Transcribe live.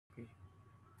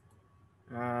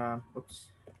Oops.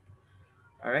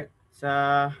 All right. So,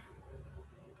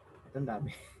 ito ang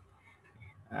dami.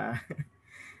 Uh,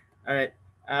 all right.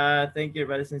 Thank you,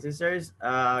 brothers and sisters.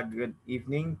 Good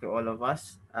evening to all of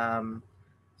us. My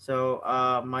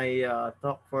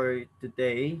talk for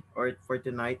today or for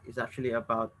tonight is actually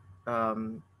about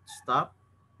stop,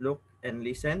 look, and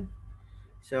listen.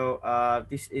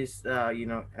 This is,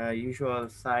 usual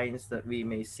signs that we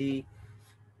may see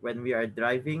when we are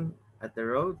driving at the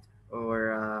road,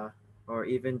 or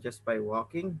even just by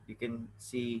walking. You can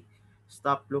see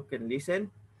stop, look, and listen.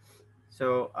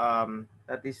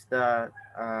 That is the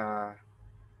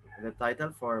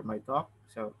title for my talk.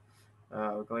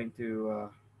 We're going to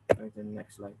the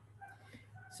next slide.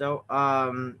 So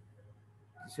um,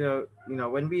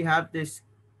 when we have this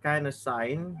kind of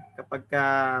sign, kapag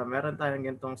meron tayong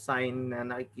ganitong sign na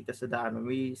nakikita sa daan, when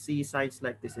we see signs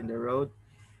like this in the road,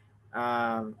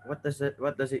 what does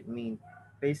it mean?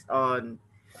 Based on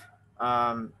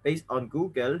based on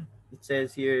Google, it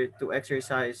says here to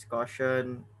exercise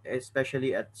caution,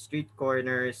 especially at street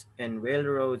corners and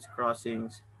railroads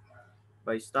crossings,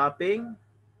 by stopping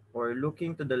or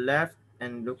looking to the left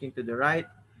and looking to the right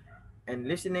and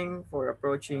listening for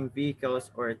approaching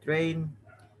vehicles or a train.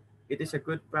 It is a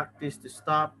good practice to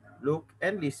stop, look,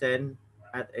 and listen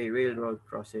at a railroad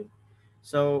crossing.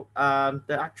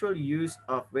 The actual use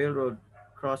of railroad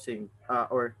crossing,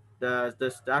 or the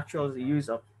actual use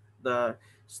of the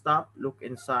stop, look,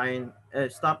 and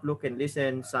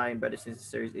listen sign, brothers and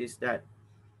sisters, is that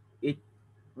it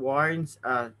it warns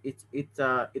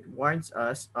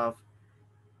us of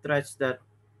threats that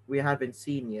we haven't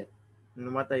seen yet.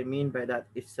 And what I mean by that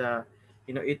is,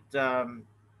 you know, it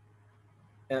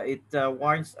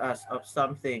warns us of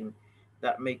something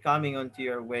that may coming onto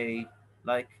your way,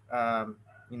 like, a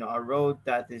road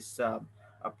that is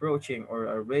approaching, or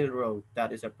a railroad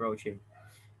that is approaching,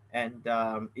 and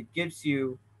it gives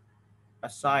you a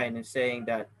sign and saying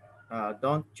that,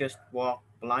 don't just walk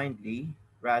blindly,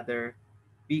 rather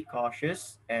be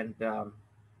cautious, and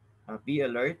be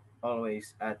alert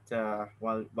always at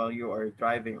while you are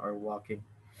driving or walking.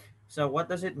 So, what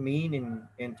does it mean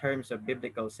in terms of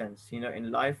biblical sense?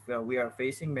 In life, we are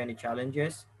facing many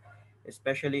challenges,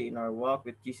 especially in our walk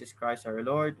with Jesus Christ our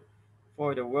Lord.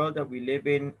 For the world that we live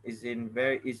in is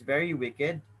very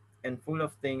wicked and full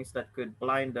of things that could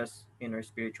blind us in our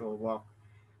spiritual walk.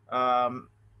 um,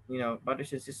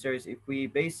 Brothers and sisters, if we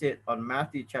base it on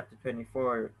Matthew chapter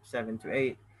 24, 7 to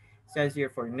 8, says here,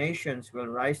 for nations will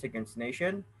rise against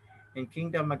nation, and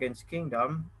kingdom against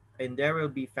kingdom, and there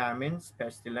will be famines,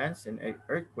 pestilence, and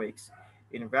earthquakes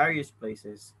in various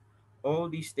places. All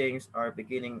these things are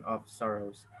beginning of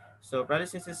sorrows. So,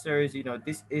 brothers and sisters,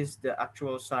 this is the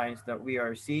actual signs that we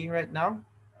are seeing right now,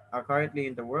 currently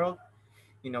in the world.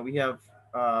 We have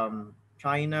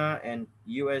China and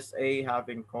USA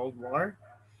having Cold War.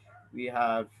 We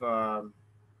have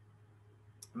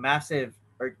massive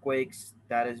earthquakes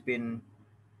that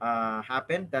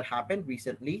happened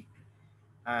recently,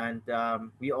 and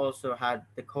we also had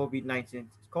the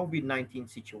COVID-19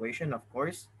 situation, of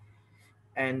course,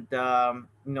 and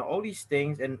all these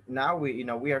things. And now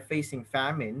we are facing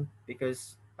famine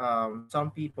because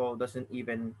some people doesn't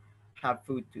even have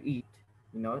food to eat.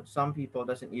 Some people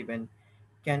doesn't even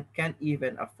can't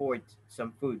even afford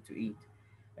some food to eat,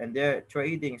 and they're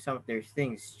trading some of their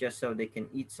things just so they can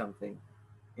eat something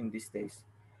in these days.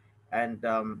 And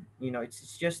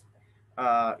it's just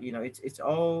it's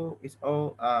all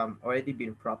already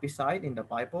been prophesied in the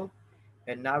Bible,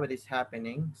 and now it is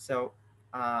happening. So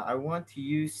I want to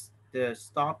use the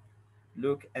stop,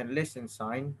 look, and listen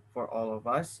sign for all of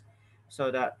us,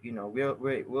 so that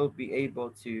we'll be able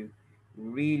to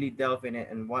really delve in it,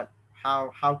 and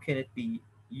how can it be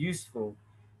useful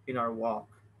in our walk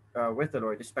with the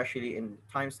Lord, especially in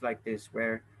times like this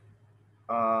where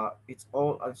it's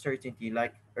all uncertainty.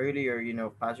 Like earlier,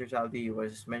 Pastor Zaldi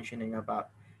was mentioning about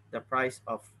the price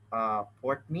of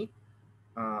pork meat.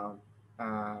 Um,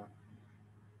 uh,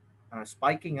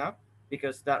 Spiking up,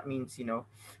 because that means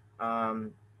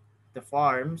um, the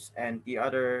farms and the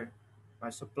other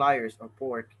suppliers of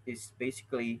pork is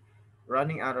basically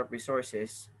running out of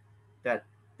resources that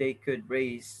they could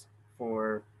raise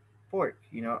for pork,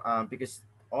 because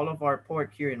all of our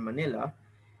pork here in Manila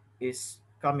is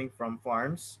coming from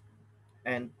farms.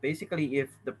 And basically, if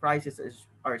the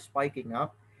are spiking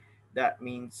up, that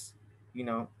means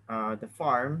the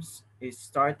farms is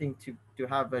starting to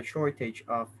have a shortage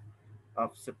of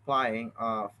supplying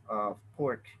of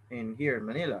pork in here in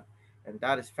Manila, and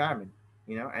that is famine.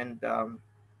 And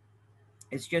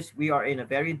it's just we are in a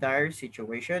very dire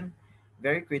situation,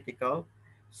 very critical.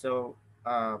 So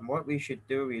what we should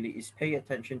do really is pay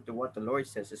attention to what the Lord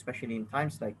says, especially in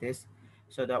times like this,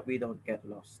 so that we don't get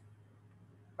lost.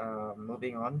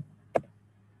 Moving on.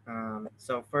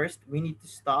 So first, we need to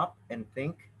stop and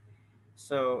think.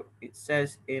 So it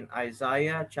says in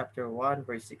Isaiah chapter 1,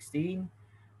 verse 16,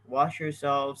 wash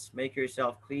yourselves, make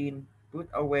yourself clean, put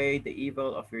away the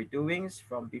evil of your doings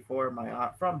from before my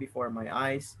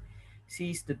eyes,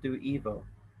 cease to do evil.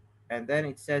 And then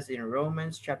it says in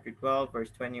Romans chapter 12, verse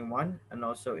 21, and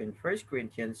also in First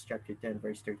Corinthians chapter 10,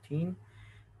 verse 13.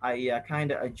 I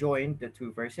kind of adjoined the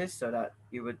two verses so that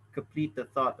it would complete the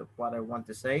thought of what I want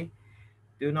to say.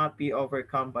 Do not be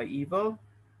overcome by evil,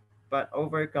 but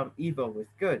overcome evil with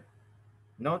good.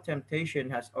 No temptation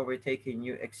has overtaken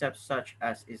you except such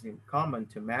as is in common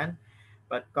to man,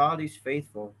 but God is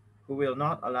faithful, who will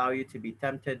not allow you to be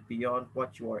tempted beyond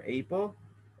what you are able,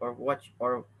 or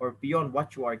beyond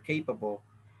what you are capable,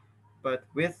 but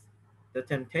with the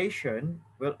temptation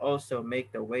will also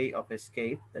make the way of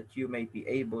escape that you may be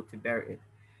able to bear it.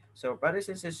 So, brothers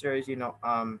and sisters,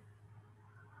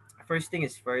 first thing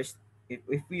is first,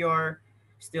 if we are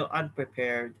still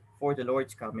unprepared for the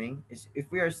Lord's coming, is if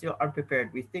we are still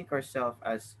unprepared, we think ourselves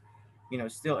as,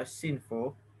 still as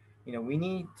sinful, we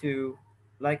need to,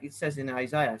 like it says in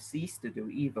Isaiah, cease to do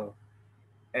evil.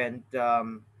 And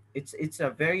it's a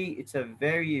very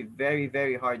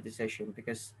hard decision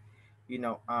because,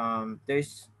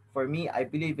 there's, for me, I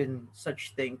believe in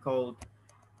such thing called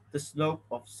the slope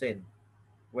of sin,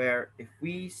 where if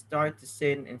we start to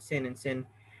sin and sin and sin,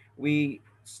 we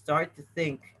start to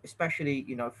think, especially,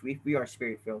 if we are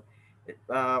spirit filled,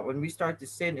 when we start to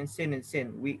sin and sin and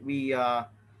sin, we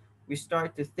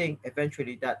start to think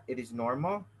eventually that it is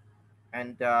normal.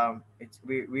 And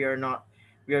we are not,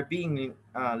 we are being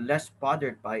less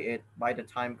bothered by it by the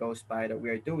time goes by that we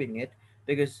are doing it,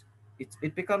 because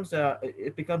it becomes a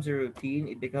routine,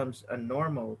 it becomes a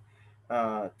normal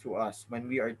to us when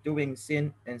we are doing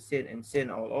sin and sin and sin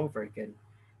all over again.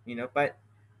 But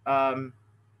um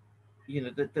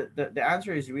the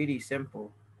answer is really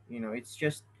simple. It's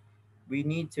just we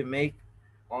need to make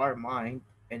our mind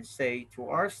and say to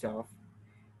ourselves,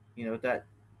 that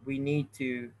we need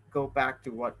to go back to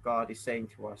what God is saying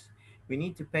to us. We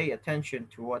need to pay attention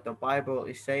to what the Bible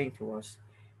is saying to us,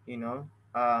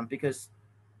 because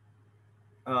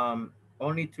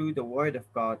only through the Word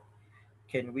of God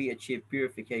can we achieve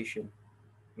purification.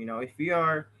 If we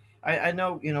are, I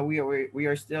know, we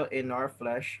are still in our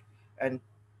flesh, and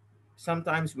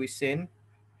sometimes we sin,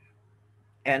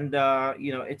 and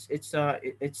it's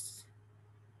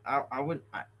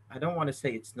I don't want to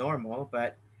say it's normal,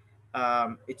 but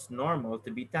it's normal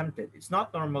to be tempted. It's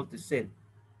not normal to sin.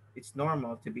 It's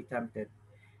normal to be tempted.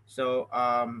 So,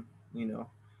 and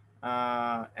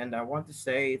I want to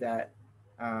say that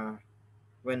uh,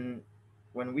 when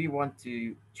when we want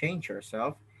to change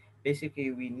ourselves,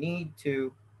 basically we need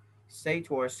to say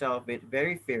to ourselves it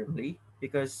very firmly,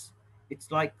 because it's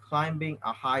like climbing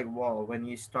a high wall when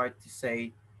you start to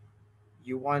say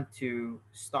you want to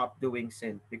stop doing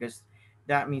sin, because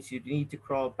that means you need to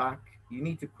crawl back. You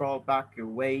need to crawl back your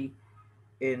way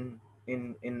in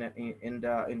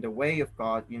the way of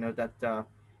God. That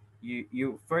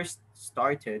you first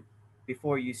started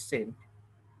before you sinned,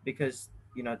 because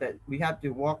that we have to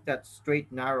walk that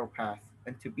straight narrow path,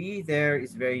 and to be there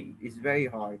is very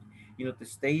hard. To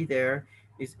stay there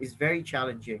is very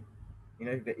challenging.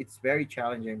 It's very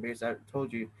challenging because I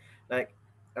told you, like,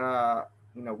 uh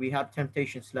we have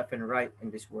temptations left and right in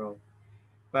this world.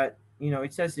 But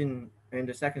it says in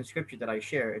the second scripture that I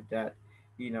shared that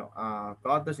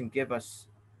God doesn't give us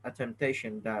a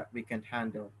temptation that we can't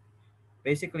handle.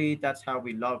 Basically, that's how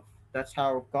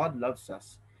God loves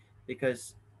us,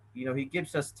 because he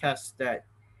gives us tests that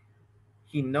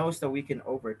he knows that we can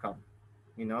overcome.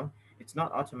 you know it's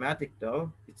not automatic,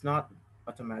 though. It's not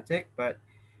automatic, but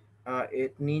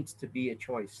it needs to be a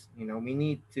choice. We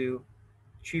need to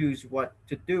choose what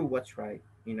to do, what's right.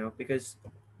 Because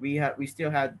we still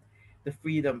had the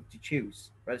freedom to choose,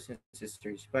 brothers and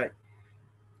sisters. But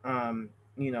the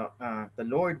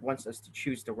Lord wants us to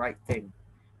choose the right thing.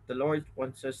 The Lord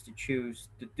wants us to choose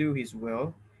to do His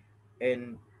will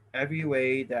in every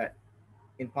way that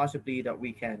impossibly that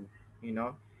we can. you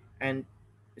know and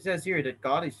it says here that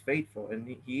God is faithful, and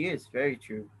he is very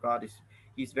true.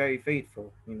 He's very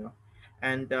faithful.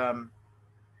 And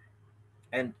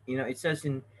it says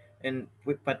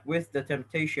but with the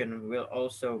temptation will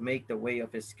also make the way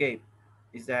of escape.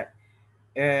 Is that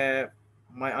uh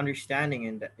my understanding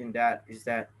in that is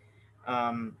that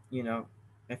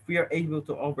if we are able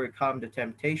to overcome the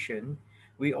temptation,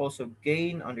 we also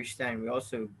gain understanding, we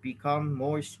also become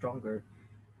more stronger.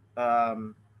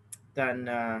 um than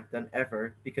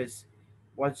ever, because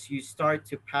once you start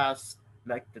to pass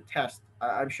like the test,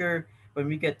 I'm sure when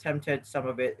we get tempted, some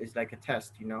of it is like a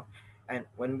test, and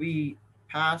when we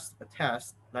pass a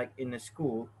test like in a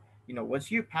school,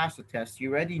 once you pass the test,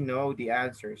 you already know the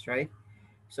answers, right?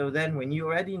 So then when you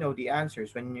already know the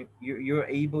answers, when you're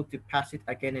able to pass it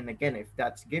again and again, if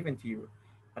that's given to you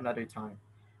another time,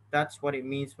 that's what it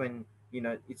means when,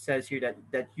 it says here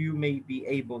that you may be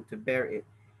able to bear it.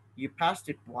 You passed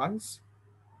it once,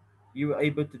 you were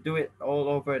able to do it all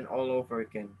over and all over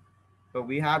again. But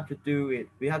we have to do it.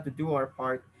 We have to do our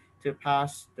part to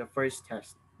pass the first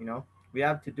test. We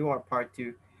have to do our part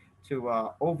to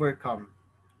overcome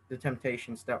the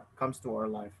temptations that comes to our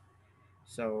life.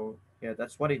 So yeah,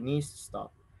 that's what it needs to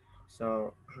stop.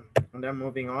 So and then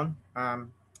moving on.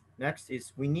 Next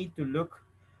is we need to look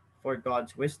for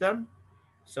God's wisdom.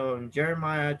 So in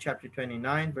Jeremiah chapter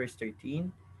 29, verse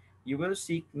 13, you will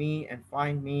seek me and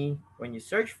find me when you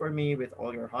search for me with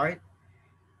all your heart.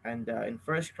 And in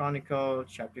First Chronicle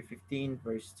chapter 15,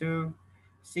 verse 2,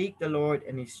 seek the Lord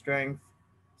and his strength,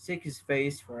 seek his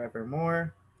face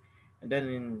forevermore. And then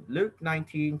in Luke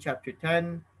 19, chapter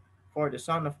 10, for the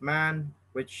Son of Man,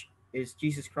 which is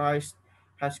Jesus Christ,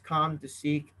 has come to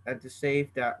seek and to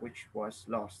save that which was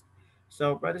lost.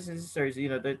 So, brothers and sisters,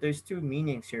 there's two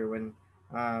meanings here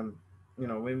um,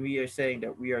 when we are saying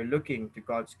that we are looking to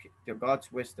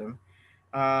God's wisdom.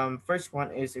 First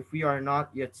one is if we are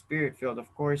not yet spirit filled,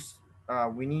 of course,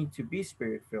 we need to be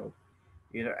spirit filled,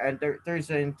 and there's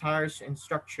an entire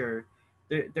structure,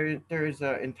 there's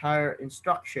an entire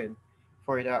instruction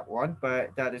for that one,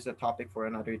 but that is a topic for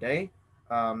another day.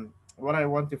 What I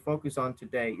want to focus on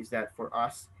today is that for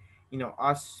us,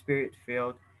 us spirit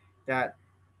filled, that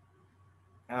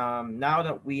now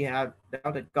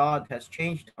that God has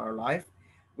changed our life,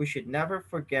 we should never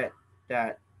forget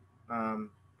that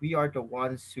um, we are the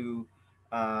ones who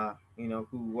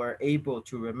were able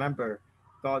to remember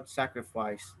God's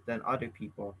sacrifice than other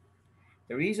people.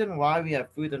 The reason why we have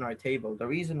food on our table, the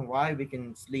reason why we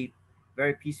can sleep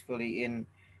very peacefully in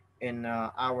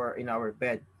our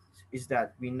bed, is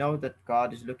that we know that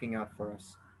God is looking out for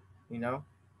us. You know,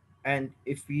 and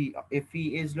if He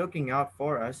is looking out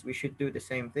for us, we should do the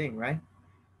same thing, right?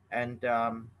 And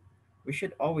we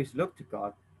should always look to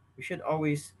God. We should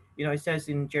always, it says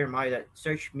in Jeremiah that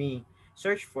search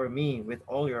for me with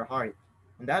all your heart,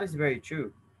 and that is very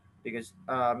true, because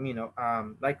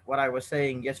like what I was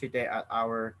saying yesterday at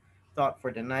our thought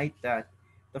for the night, that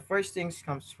the first things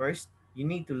comes first. You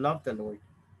need to love the Lord.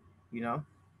 You know,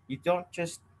 you don't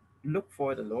just look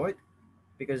for the Lord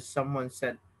because someone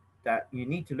said that you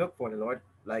need to look for the Lord.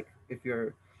 Like if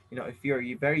you're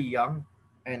very young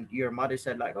and your mother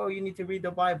said like, oh, you need to read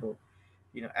the Bible,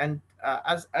 and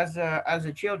as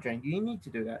a children, you need to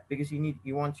do that because you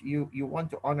want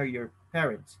to honor your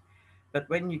parents. But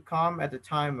when you come at a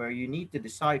time where you need to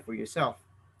decide for yourself,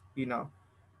 you know,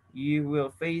 you will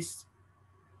face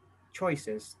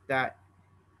choices that,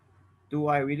 do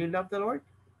I really love the Lord,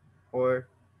 or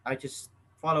I just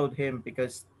followed him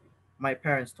because my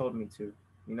parents told me to,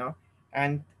 you know?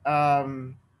 And,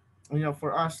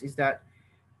 for us is that,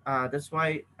 that's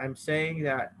why I'm saying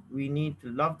that we need to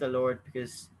love the Lord,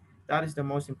 because that is the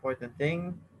most important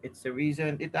thing.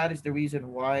 That is the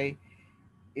reason why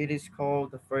it is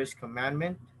called the first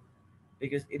commandment,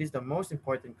 because it is the most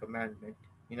important commandment.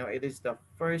 It is the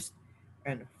first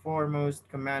and foremost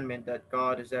commandment that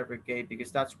God has ever gave,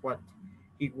 because that's what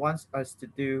He wants us to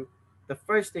do. The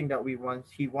first thing that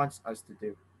He wants us to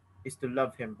do is to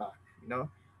love Him back,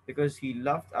 because He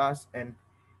loved us, and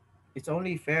it's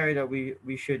only fair that we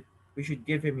should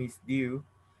give Him His due,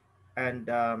 and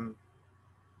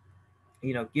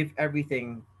give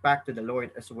everything back to the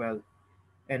Lord as well.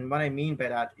 And what I mean by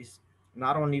that is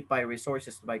not only by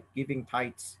resources, like giving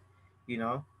tithes, you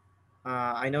know,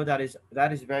 I know that is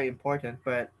very important,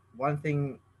 but one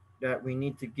thing that we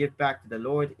need to give back to the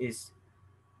Lord is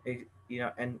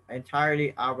and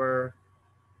entirely our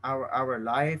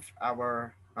life,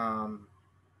 our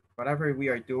whatever we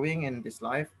are doing in this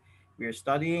life, we are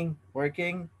studying,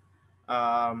 working,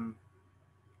 um,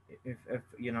 if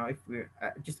we're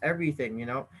just everything,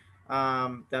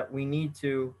 that we need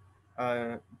to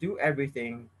do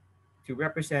everything to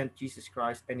represent Jesus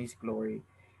Christ and His glory.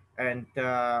 And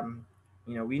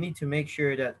we need to make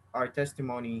sure that our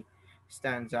testimony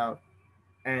stands out.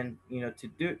 And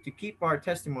to keep our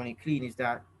testimony clean is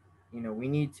that we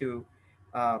need to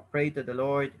pray to the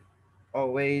Lord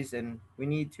always, and we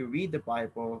need to read the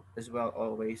Bible as well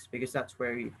always, because that's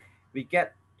where we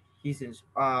get his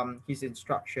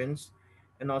instructions,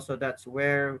 and also that's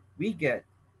where we get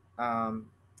um,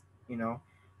 you know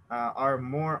are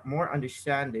more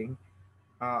understanding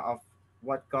of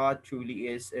what God truly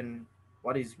is and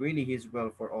what is really His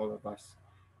will for all of us.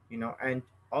 And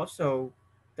also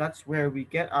that's where we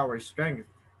get our strength.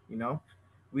 You know,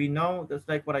 we know that's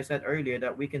like what I said earlier,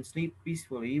 that we can sleep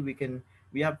peacefully.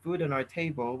 We have food on our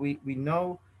table. We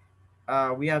know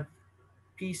we have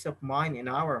peace of mind in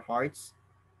our hearts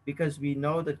because we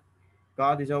know that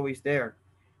God is always there.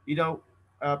 You know,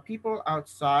 people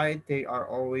outside, they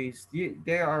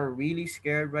are really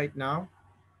scared right now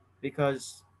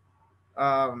because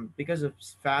because of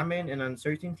famine and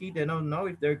uncertainty. They don't know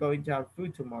if they're going to have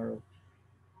food tomorrow.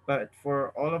 But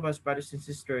for all of us brothers and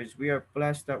sisters, we are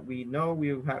blessed that we know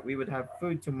we would have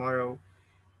food tomorrow,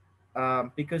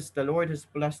 because the Lord has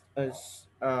blessed us.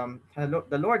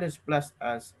 The Lord has blessed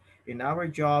us in our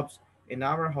jobs, in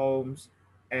our homes,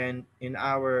 and in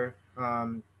our uh,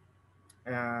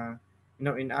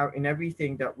 in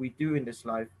everything that we do in this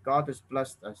life. God has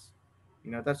blessed us.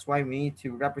 That's why we need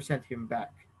to represent Him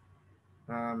back,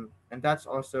 and that's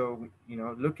also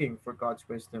looking for God's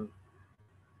wisdom,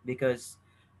 because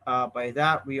by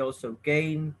that we also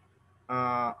gain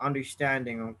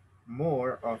understanding of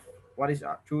more of what is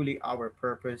truly our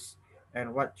purpose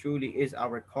and what truly is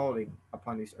our calling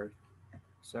upon this earth.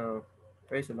 So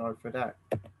praise the Lord for that.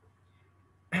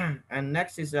 And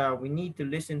next is we need to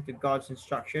listen to God's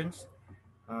instructions.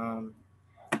 Um,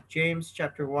 James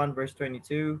chapter 1 verse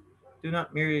 22. Do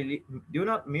not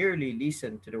merely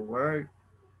listen to the word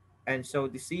and so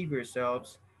deceive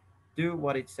yourselves. Do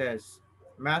what it says.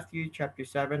 Matthew chapter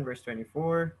 7 verse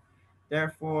 24.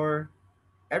 Therefore,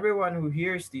 everyone who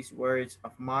hears these words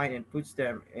of mine and puts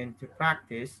them into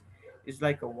practice is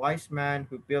like a wise man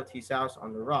who built his house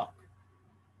on the rock.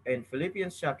 In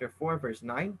Philippians chapter 4 verse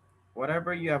 9,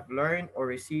 whatever you have learned or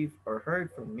received or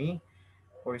heard from me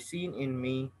or seen in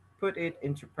me, put it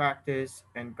into practice,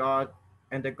 and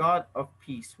the God of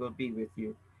peace will be with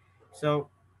you. So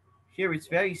here it's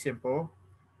very simple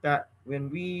that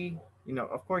when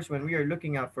of course, when we are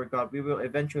looking out for God, we will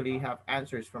eventually have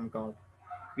answers from God.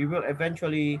 We will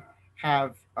eventually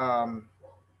have have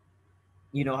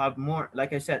more,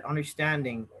 like I said,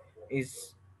 understanding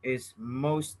is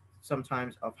most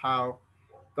sometimes of how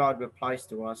God replies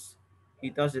to us. He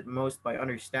does it most by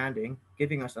understanding,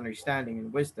 giving us understanding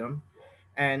and wisdom.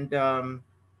 And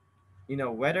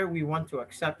whether we want to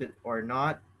accept it or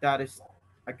not, that is,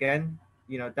 again,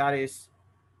 that is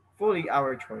fully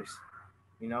our choice.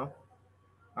 you know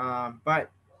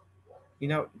but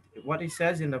what it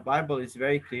says in the Bible is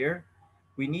very clear.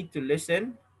 We need to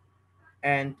listen,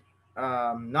 and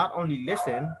not only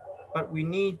listen, but we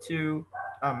need to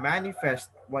manifest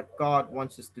what God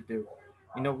wants us to do.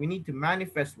 We need to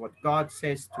manifest what God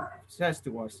says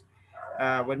to us.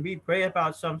 When we pray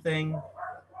about something,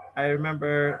 I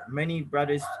remember many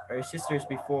brothers or sisters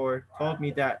before told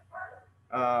me that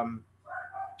um,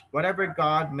 whatever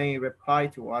God may reply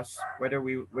to us, whether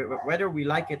we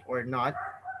like it or not,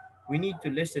 we need to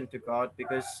listen to God,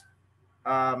 because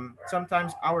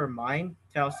sometimes our mind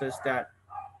tells us that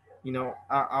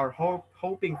our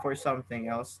hoping for something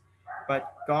else,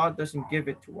 but God doesn't give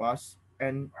it to us,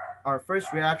 and our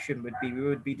first reaction would be we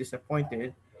would be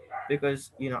disappointed,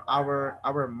 because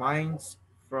our minds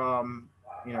from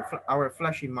our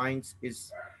fleshy minds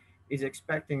is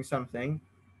expecting something,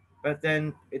 but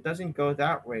then it doesn't go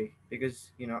that way,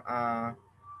 because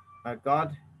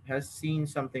God has seen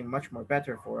something much more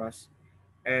better for us.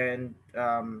 And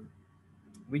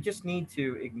we just need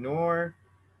to ignore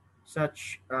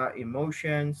such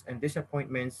emotions and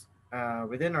disappointments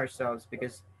within ourselves,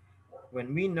 because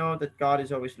when we know that God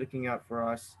is always looking out for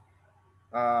us,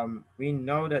 we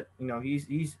know that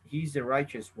he's the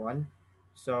righteous one.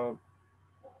 So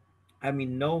I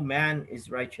mean, no man is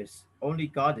righteous, only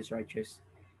God is righteous.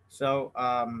 So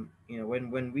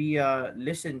when we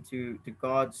listen to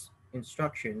God's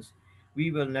instructions,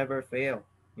 we will never fail.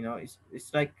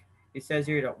 It's like it says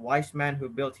here, that wise man who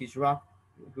built his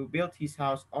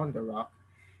house on the rock.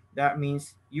 That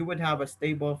means you would have a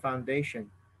stable foundation.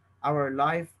 Our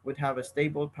life would have a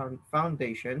stable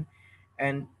foundation.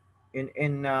 And in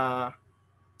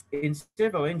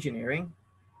civil engineering,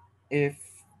 if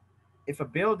a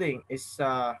building is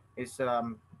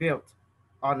built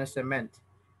on a cement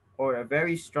or a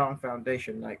very strong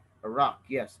foundation, like a rock,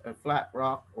 yes, a flat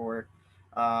rock, or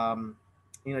um,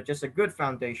 just a good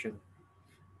foundation,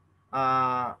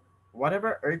 uh,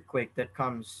 whatever earthquake that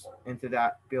comes into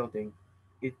that building,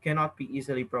 it cannot be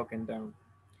easily broken down.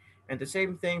 And the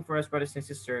same thing for us, brothers and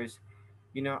sisters.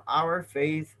 Our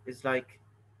faith is like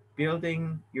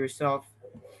building yourself,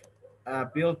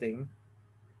 building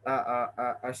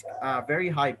a very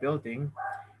high building,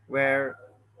 where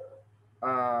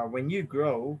when you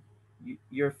grow,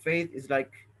 your faith is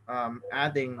like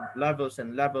adding levels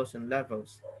and levels and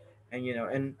levels,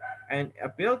 and and a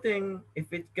building,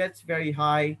 if it gets very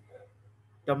high,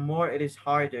 the more it is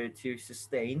harder to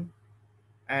sustain.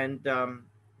 And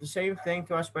the same thing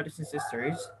to us, brothers and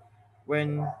sisters,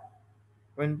 when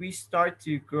we start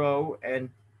to grow and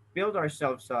build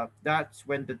ourselves up, that's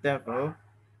when the devil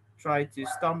try to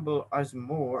stumble us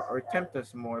more or tempt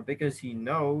us more, because he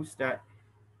knows that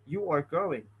you are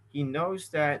growing. He knows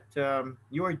that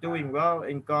you are doing well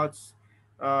in God's,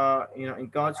 in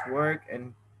God's work,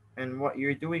 and what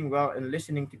you're doing well in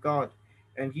listening to God,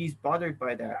 and he's bothered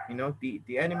by that.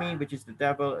 The enemy, which is the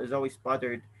devil, is always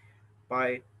bothered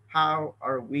by how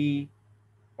are we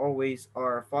always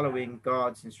are following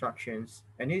God's instructions,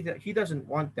 and he doesn't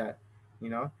want that, you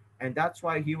know, and that's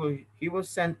why he will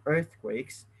send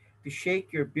earthquakes to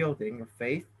shake your building of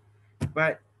faith.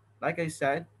 But like I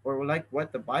said, or like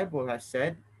what the Bible has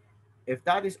said, if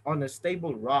that is on a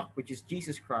stable rock, which is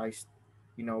Jesus Christ,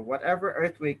 whatever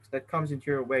earthquake that comes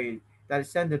into your way that is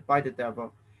sent by the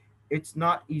devil, it's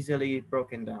not easily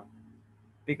broken down,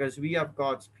 because we have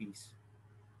God's peace.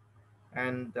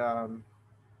 And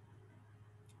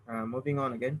moving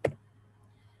on again.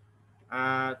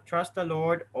 Trust the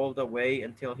Lord all the way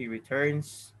until He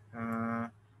returns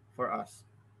for us.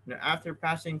 After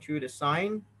passing through the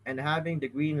sign and having the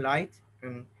green light,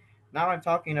 and now I'm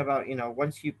talking about,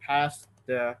 once you pass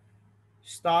the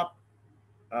stop,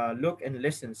 look and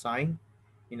listen sign.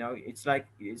 It's like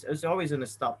it's always in a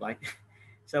stoplight.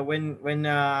 So when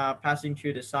passing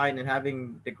through the sign and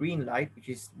having the green light, which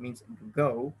is means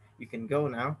go, you can go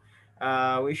now.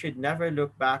 We should never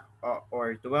look back,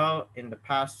 or dwell in the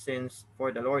past sins,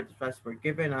 for the Lord has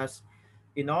forgiven us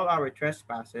in all our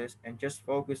trespasses, and just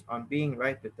focus on being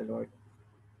right with the Lord.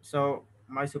 So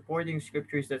my supporting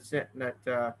scriptures that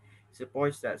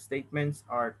supports that statements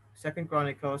are Second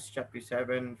Chronicles chapter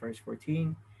 7 verse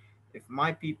 14. If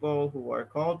my people who are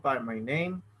called by my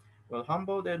name will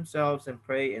humble themselves and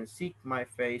pray and seek my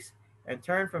face and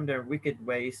turn from their wicked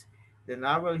ways, then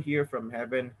I will hear from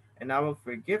heaven and I will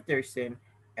forgive their sin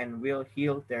and will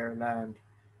heal their land.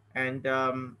 And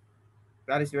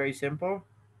that is very simple.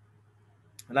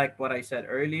 Like what I said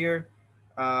earlier,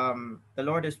 the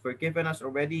Lord has forgiven us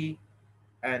already.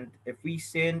 And if we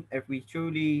sin, if we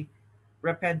truly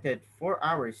repented for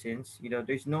our sins,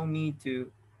 there's no need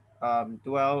to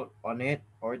dwell on it,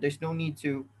 or there's no need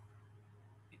to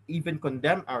even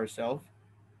condemn ourselves.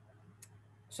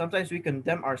 Sometimes we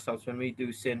condemn ourselves when we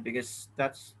do sin, because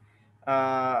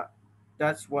uh,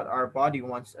 that's what our body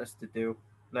wants us to do,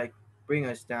 like bring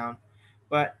us down.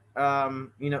 But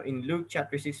in Luke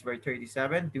chapter 6 verse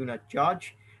 37, do not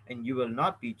judge and you will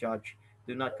not be judged.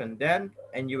 Do not condemn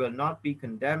and you will not be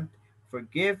condemned.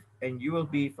 Forgive and you will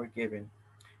be forgiven.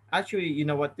 Actually,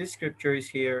 what this scripture is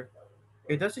here,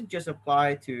 it doesn't just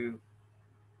apply to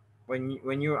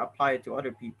when you apply it to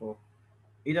other people.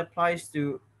 It applies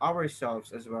to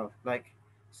ourselves as well. Like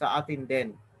sa atin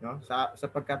din, no? Sa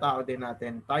pagkatao din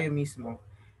natin, tayo mismo,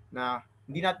 na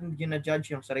hindi natin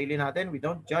gina-judge yung sarili natin. We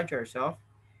don't judge ourselves.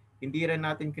 Hindi rin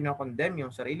natin kino-condemn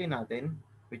yung sarili natin,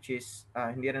 which is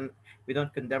hindi rin we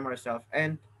don't condemn ourselves.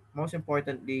 And most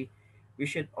importantly, we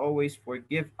should always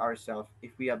forgive ourselves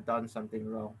if we have done something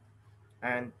wrong.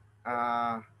 And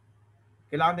uh,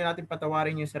 kailangan din natin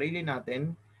patawarin yung sarili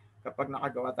natin kapag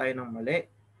nakagawa tayo ng mali.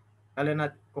 Lalo na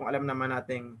kung alam naman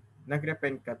nating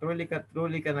nagrepent ka, truly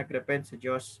ka nagrepent sa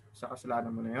Diyos sa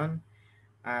kasalanan mo na yon.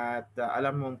 At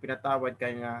alam mong pinatawad ka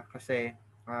niya, kasi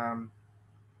um,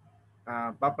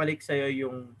 babalik sa iyo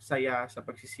yung saya sa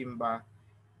pagsisimba,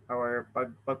 or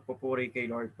pagpupuri kay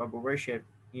Lord, pag-worship.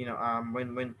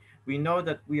 When we know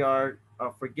that we are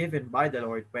forgiven by the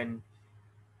Lord, when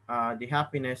the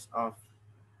happiness of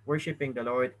worshiping the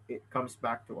Lord, it comes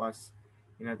back to us.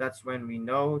 That's when we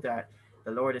know that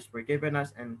the Lord has forgiven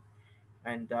us. And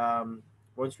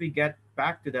once we get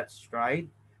back to that stride,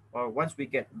 or once we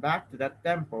get back to that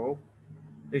tempo,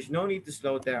 there's no need to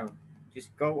slow down.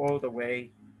 Just go all the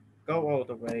way,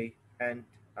 and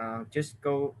just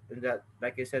go in that,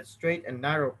 like I said, straight and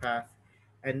narrow path,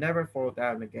 and never fall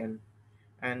down again.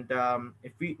 And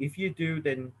if you do,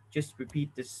 then just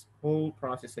repeat this whole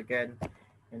process again,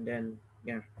 and then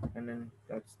yeah, and then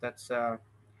that's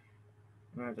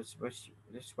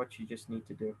what you just need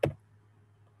to do.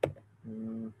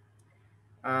 Mm.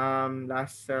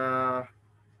 Last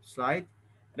slide.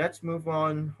 Let's move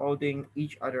on. Holding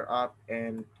each other up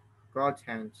and God's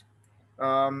hands.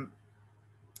 Um,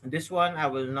 this one I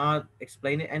will not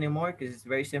explain it anymore, because it's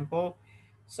very simple.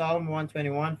 Psalm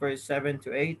 121 verse 7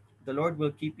 to 8. The Lord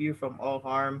will keep you from all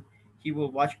harm. He will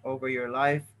watch over your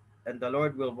life. and the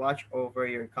Lord will watch over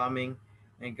your coming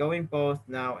and going both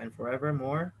now and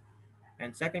forevermore.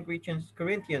 And Second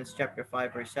Corinthians chapter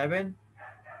 5 verse 7,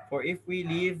 for if we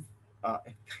live uh,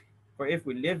 for if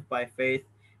we live by faith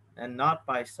and not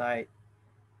by sight.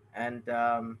 And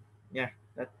yeah,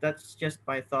 that's just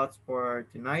my thoughts for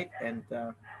tonight. And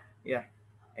yeah,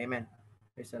 amen.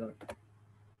 Praise the Lord.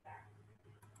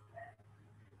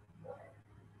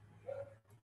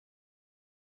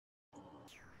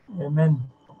 Amen.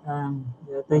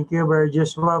 Yeah, thank you, Brother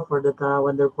Joshua, for that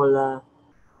wonderful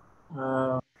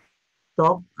uh,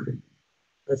 talk.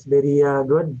 That's very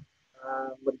good.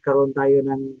 Magkaroon tayo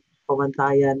ng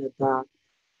pamantayan at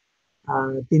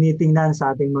tinitingnan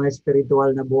sa ating mga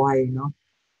spiritual na buhay, no?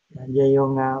 Yan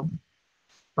yung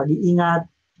pag-iingat,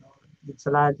 sa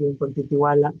lahat yung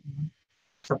pagtitiwala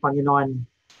sa Panginoon,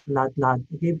 lahat-lahat.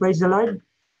 Okay, praise the Lord.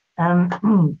 Um,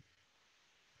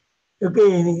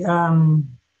 okay,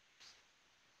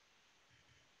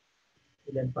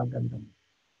 ilan pang kanta?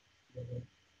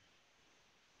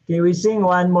 Okay, we sing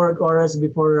one more chorus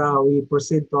before we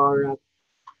proceed to our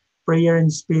prayer in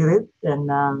spirit and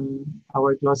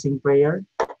our closing prayer.